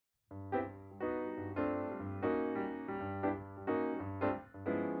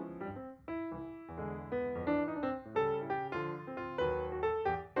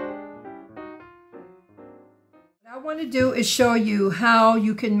want to do is show you how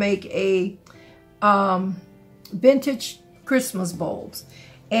you can make a vintage Christmas bulbs.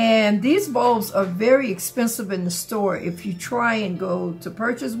 And these bulbs are very expensive in the store. If you try and go to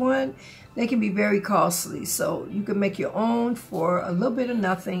purchase one, they can be very costly. So you can make your own for a little bit of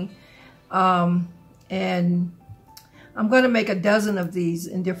nothing. And I'm going to make a dozen of these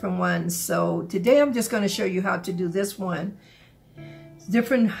in different ones. So today I'm just going to show you how to do this one.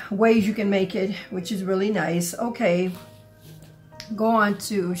 Different ways you can make it, which is really nice. Okay, go on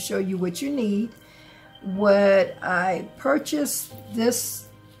to show you what you need. What I purchased this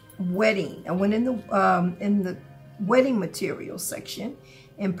wedding, I went in the wedding material section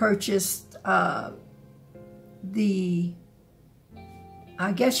and purchased the,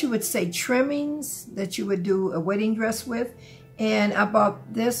 I guess you would say, trimmings that you would do a wedding dress with. And I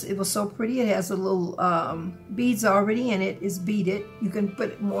bought this. It was so pretty. It has a little beads already in it. It's beaded. You can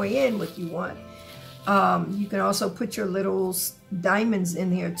put more in what you want. You can also put your little diamonds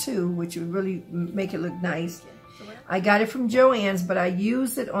in here too, which would really make it look nice. I got it from Joann's, but I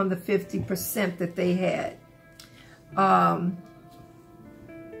used it on the 50% that they had.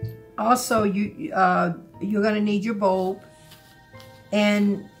 Also, you're going to need your bulb.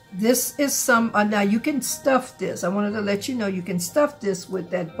 And this is some, now you can stuff this. I wanted to let you know you can stuff this with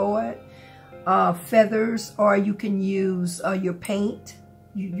that board, feathers, or you can use your paint.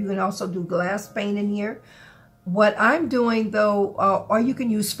 You can also do glass paint in here. What I'm doing though, or you can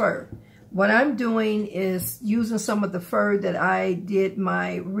use fur. What I'm doing is using some of the fur that I did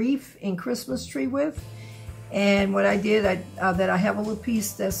my wreath and Christmas tree with. And what I did, that I have a little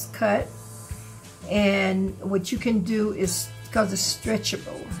piece that's cut. And what you can do is, because it's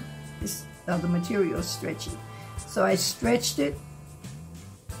stretchable, the material is stretchy. So I stretched it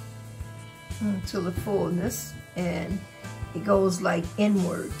to the fullness, and it goes like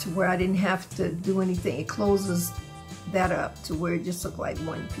inward to where I didn't have to do anything. It closes that up to where it just looked like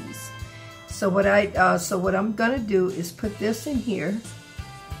one piece. So what I'm gonna do is put this in here,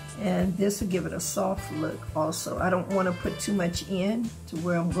 and this will give it a soft look also. I don't want to put too much in to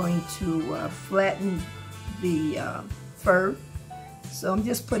where I'm going to flatten the fur. So I'm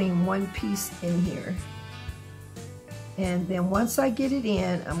just putting one piece in here. And then once I get it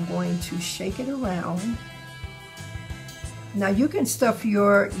in, I'm going to shake it around. Now you can stuff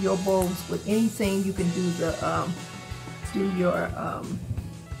your bulbs with anything. You can do your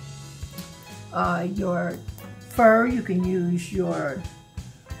fur. You can use your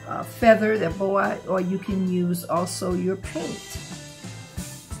feather, that boa, or you can use also your paint.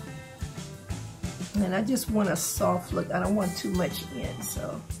 And I just want a soft look. I don't want too much in,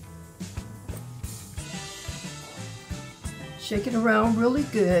 so shake it around really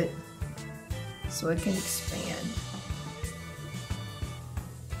good so it can expand.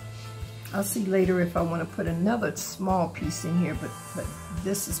 I'll see later if I want to put another small piece in here, but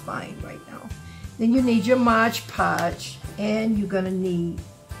this is fine right now. Then you need your Mod Podge, and you're gonna need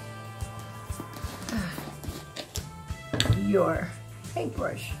your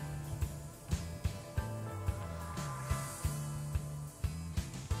paintbrush.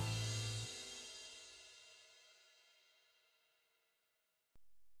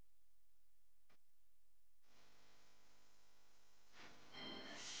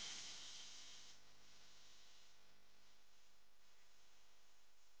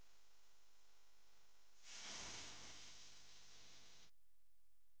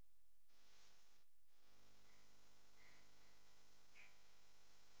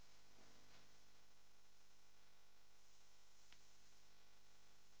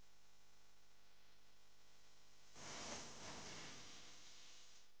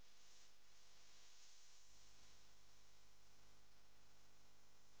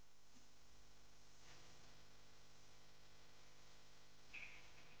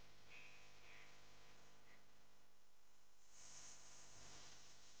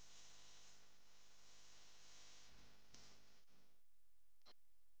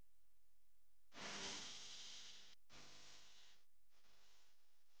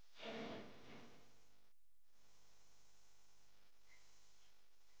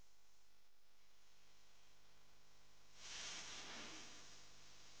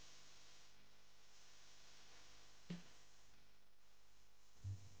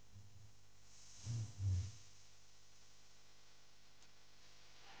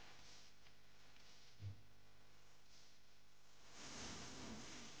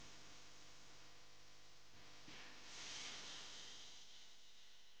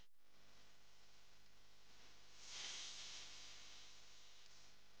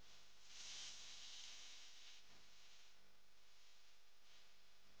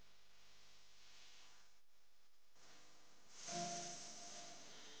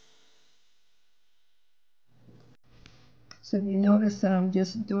 So you notice that I'm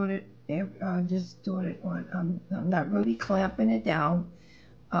just doing it, on, I'm not really clamping it down.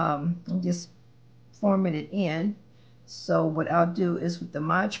 I'm just forming it in. So what I'll do is with the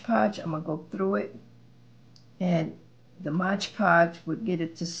Mod Podge, I'm gonna go through it, and the Mod Podge would get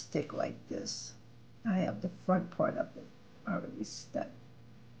it to stick like this. I have the front part of it already stuck.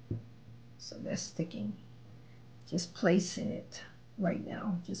 So that's sticking. Just placing it right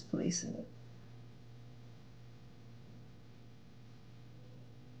now, just placing it.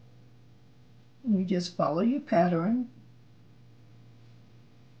 You just follow your pattern.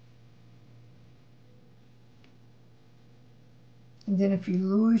 And then if you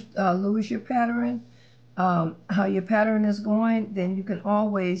lose your pattern, how your pattern is going, then you can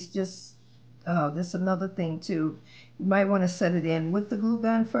always just, that's another thing too. You might want to set it in with the glue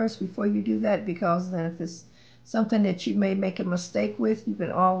gun first before you do that, because then if it's something that you may make a mistake with, you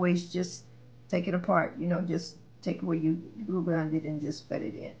can always just take it apart. You know, just take where you glue gunned it and just fit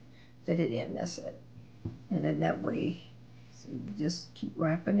it in. Fit it in, that's it. And then that way, so you just keep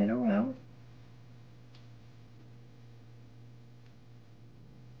wrapping it around.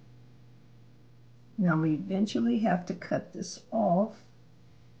 Now we eventually have to cut this off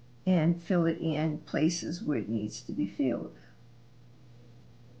and fill it in places where it needs to be filled.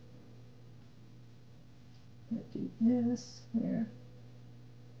 I'll do this here.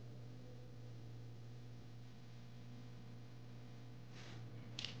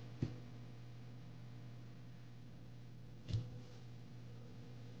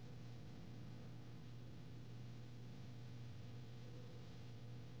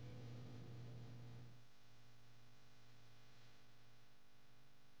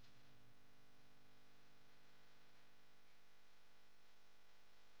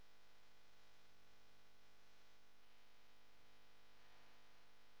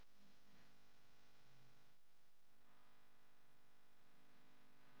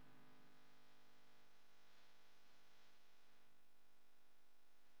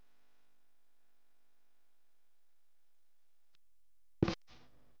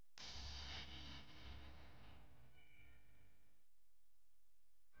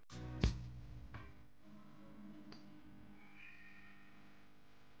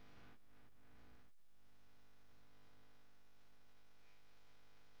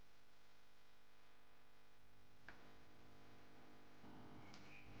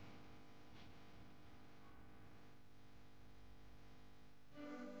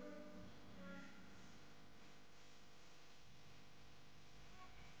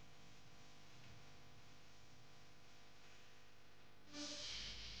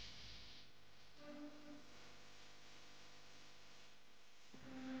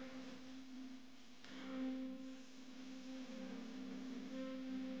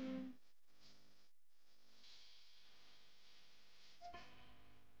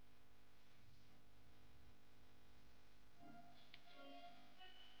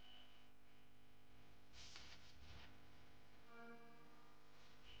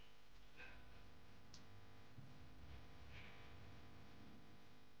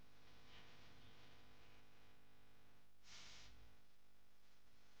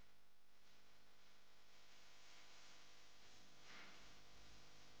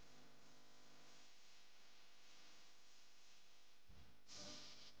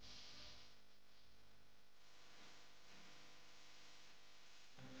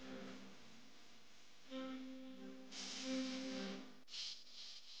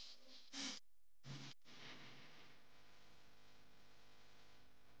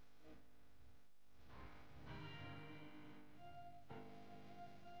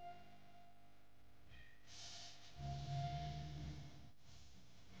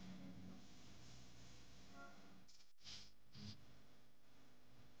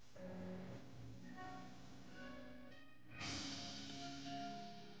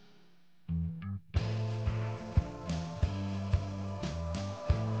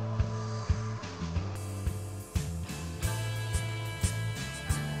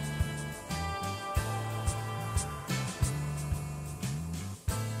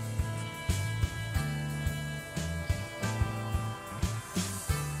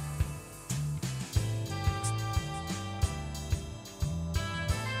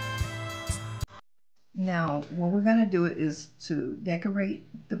 Now, what we're going to do is to decorate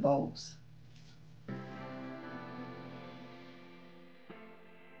the bulbs.